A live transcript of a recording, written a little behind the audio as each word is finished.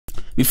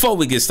Before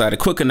we get started,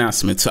 quick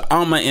announcement to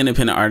all my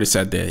independent artists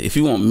out there. If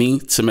you want me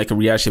to make a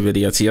reaction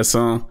video to your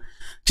song,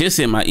 just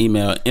hit my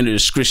email in the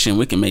description.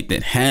 We can make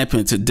that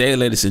happen. Today,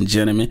 ladies and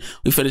gentlemen,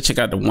 we finna check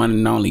out the one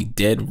and only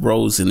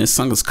Deadrose, and this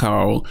song is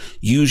called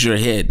Use Your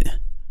Head.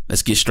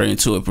 Let's get straight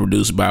into it,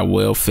 produced by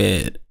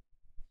Wellfed.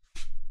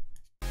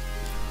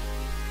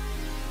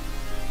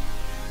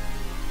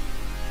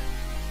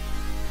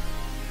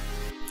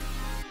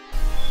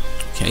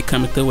 Okay,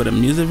 coming through with a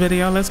music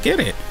video. Let's get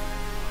it.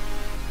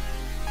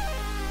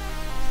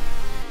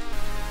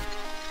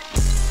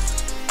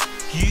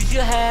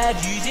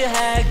 Use your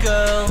head,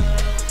 girl.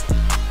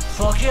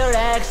 Fuck your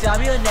ex,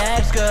 I'm your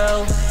next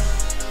girl.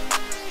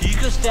 You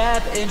could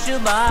step into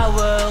my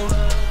world.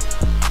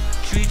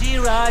 Treat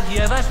you right,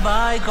 yeah, that's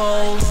my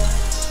goal.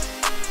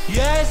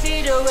 Yeah, I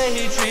see the way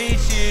he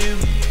treats you.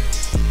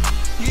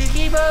 You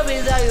keep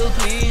hoping that he'll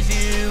please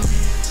you,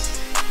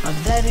 and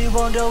then you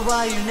wonder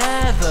why you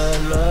never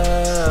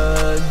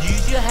learn.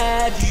 Use your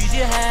head,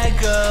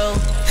 girl.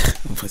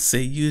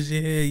 Say use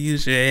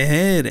your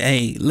head.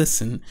 Hey,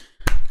 listen.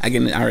 I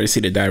already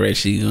see the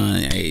direction you're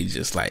going. Hey,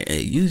 just like,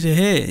 hey, use your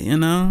head, you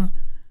know?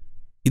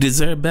 You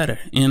deserve better,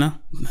 you know?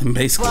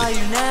 Basically. Why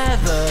you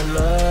never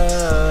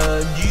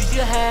learn? Use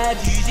your head,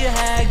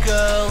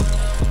 girl.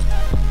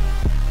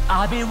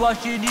 I've been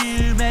watching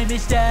you make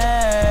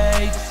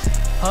mistakes.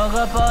 Hung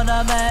up on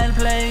a man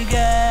playing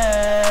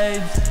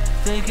games.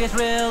 Think it's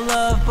real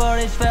love, but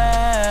it's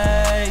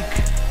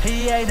fake.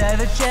 He ain't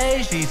never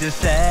changed, he's the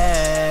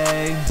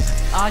same.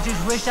 I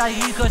just wish that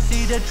you could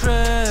see the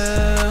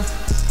truth.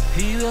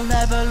 He will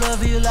never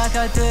love you like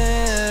I do.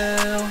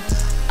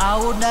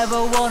 I would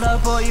never wanna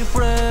put you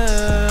through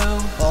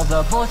all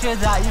the bullshit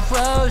that you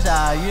froze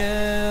at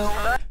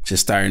you.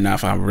 Just starting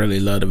off, I really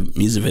love the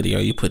music video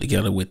you put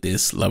together with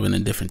this. Loving the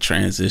different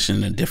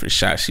transition and different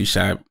shots you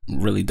shot.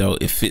 Really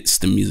dope. It fits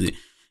the music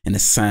and the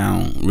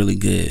sound really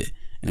good.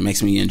 And it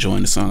makes me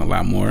enjoying the song a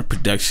lot more.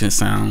 Production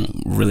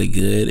sound really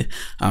good.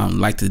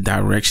 Like the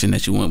direction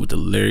that you went with the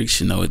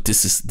lyrics. You know,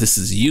 this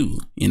is you.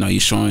 You know,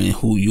 you're showing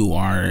who you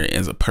are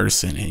as a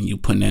person, and you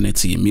putting that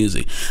into your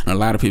music. And a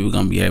lot of people are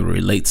gonna be able to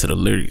relate to the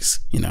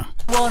lyrics. You know.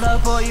 Wanna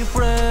put you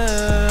through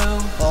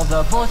all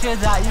the bullshit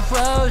that you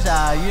froze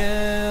at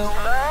you.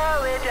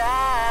 Slow it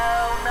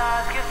down.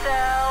 Ask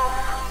yourself,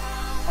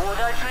 would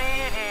I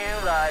treat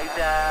you like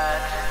that?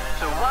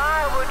 So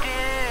why would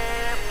you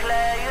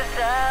play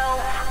yourself?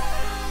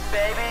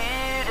 Baby,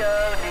 you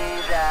don't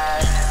need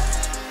that.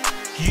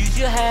 Use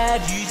your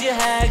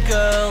head,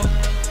 girl.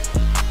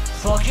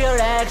 Fuck your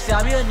ex,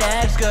 I'm your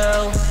next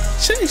girl.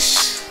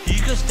 Sheesh.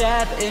 You could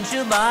step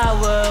into my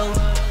world.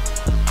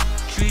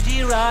 Treat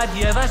you right,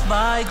 yeah, that's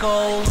my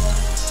goal.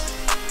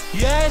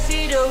 Yeah, I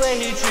see the way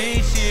he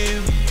treats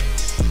you.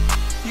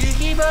 You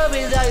keep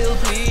hoping that he'll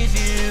please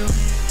you,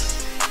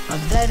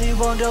 and then you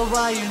wonder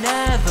why you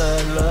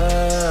never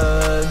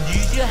learn.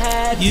 Use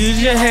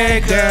your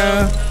head,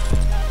 girl.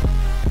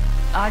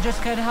 I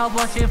just can't help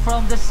watching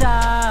from the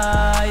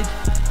side.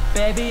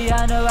 Baby,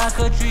 I know I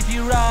could treat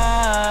you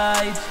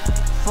right.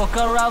 Fuck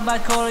around,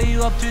 might call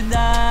you up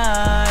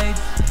tonight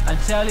and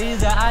tell you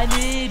that I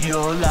need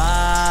your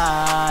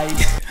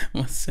life.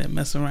 Once that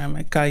mess around,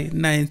 might call you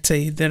tonight and tell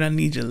you that I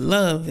need your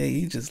love. Hey,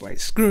 you just like,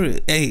 screw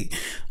it. Hey,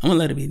 I'm gonna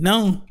let it be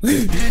known.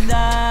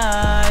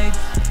 Tonight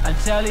and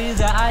tell you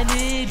that I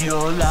need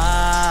your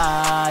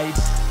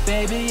life.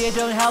 Baby, it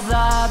don't help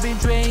that I've been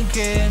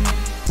drinking.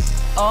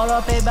 All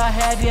up in my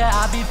head, yeah,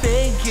 I be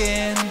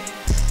thinking.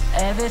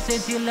 Ever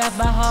since you left,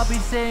 my heart be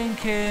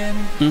sinking.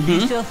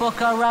 You still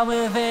fuck around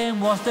with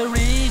him, what's the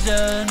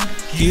reason?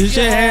 Use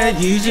your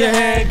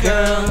head,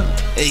 girl.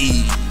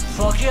 Hey.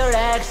 Fuck your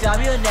ex,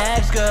 I'm your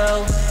next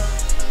girl.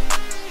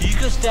 You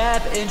could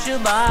step into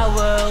my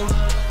world.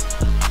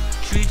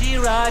 Treat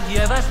you right,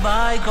 yeah, that's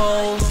my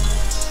goal.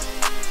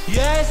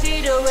 Yeah, I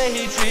see the way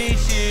he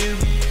treats you.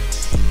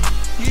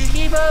 You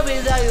keep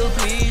hoping that he'll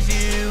please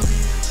you,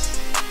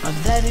 and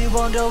then you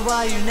wonder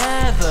why you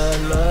never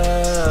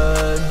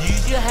learn.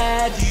 Use your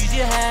head,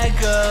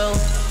 girl.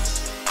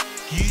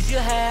 Use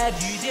your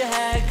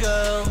head,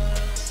 girl.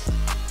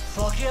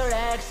 Fuck your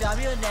ex, I'm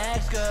your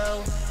next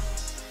girl.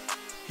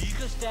 You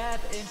could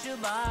step into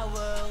my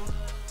world.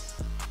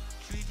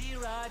 Treat you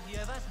right,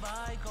 yeah, that's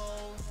my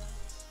goal.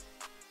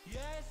 Yeah,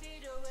 I see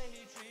the way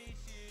he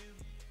treats you.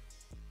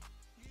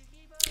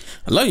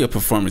 I love your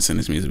performance in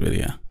this music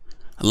video.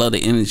 I love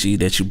the energy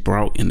that you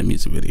brought in the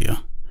music video.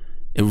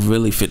 It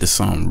really fit the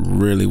song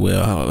really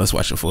well. Let's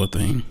watch the full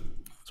thing.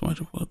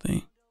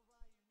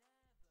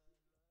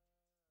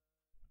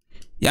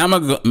 Yeah, I'm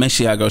gonna make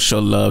sure I go show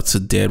love to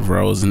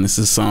Deadrose, and this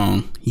is the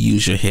song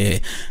Use Your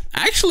Head.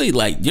 Actually,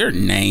 like, your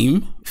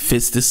name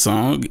fits this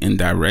song and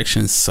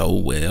direction so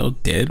well,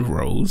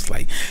 Deadrose.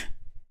 Like,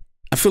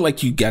 I feel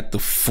like you got the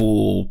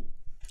full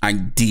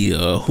idea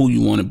of who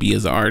you want to be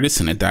as an artist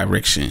and the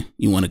direction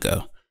you want to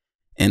go.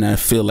 And I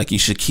feel like you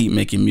should keep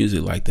making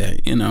music like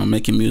that, you know,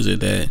 making music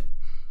that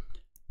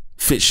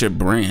fits your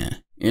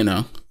brand, you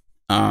know.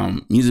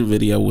 Music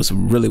video was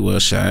really well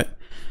shot.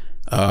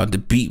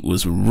 The beat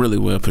was really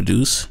well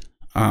produced.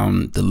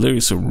 The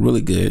lyrics are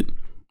really good.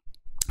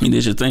 You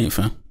did your thing,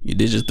 fam. You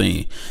did your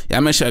thing. Yeah,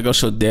 make sure I go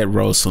show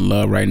Deadrose some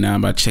love right now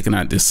by checking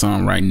out this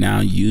song right now.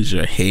 Use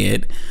Your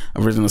Head.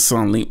 Original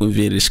song link with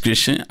video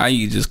description. All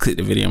you just click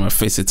the video on my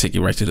face to take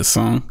you right to the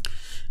song.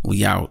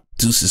 We out.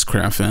 Deuces,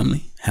 Crown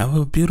family. Have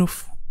a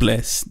beautiful,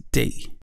 blessed day.